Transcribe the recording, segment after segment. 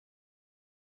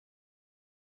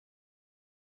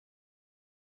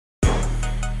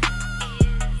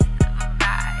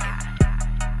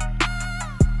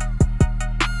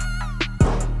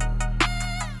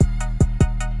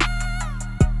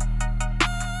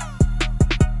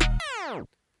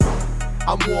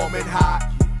I'm warm and hot,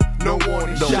 no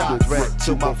warning No shots. threat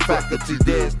to my faculty,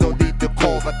 there's no need to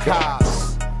call the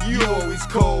cops. You always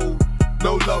cold,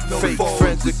 no love, no Fake foes.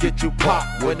 friends that get you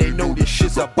popped when they know this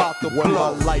shit's about to blow. When my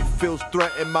life feels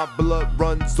threatened, my blood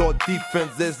runs on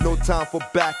defense. There's no time for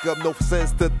backup, no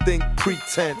sense to think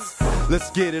pretense.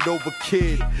 Let's get it over,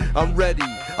 kid, I'm ready.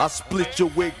 I'll split your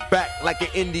wig back like an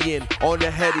Indian on the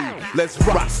heady. Let's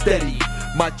rock steady,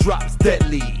 my drop's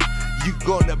deadly. You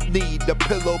gonna need a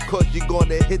pillow cause you're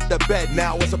gonna hit the bed.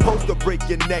 Now it's supposed to break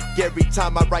your neck every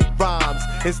time I write rhymes.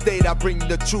 Instead I bring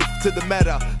the truth to the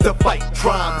meta to fight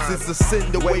crimes. It's a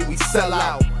sin the way we sell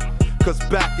out. Cause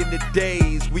back in the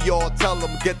days we all tell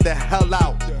them get the hell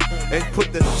out and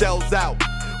put the shells out.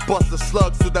 Bust the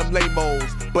slugs to them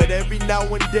lame-os. But every now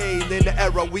and then in the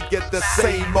era we get the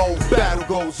same old battle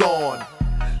goes on.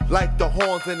 Like the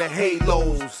horns and the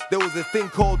halos. There was a thing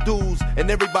called dues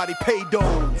and everybody paid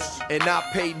those. And I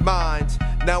paid mines.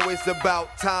 Now it's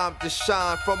about time to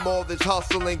shine from all this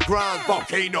hustle and grind.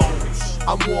 Volcanoes.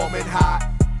 I'm warm and hot,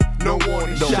 no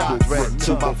warning shots. No threat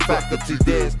to my faculty,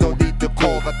 there's no need to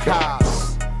call the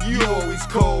cops. You always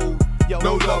cold,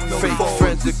 no love, no Fake foes.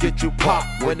 friends that get you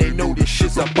popped when they know this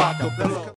shit's about to blow.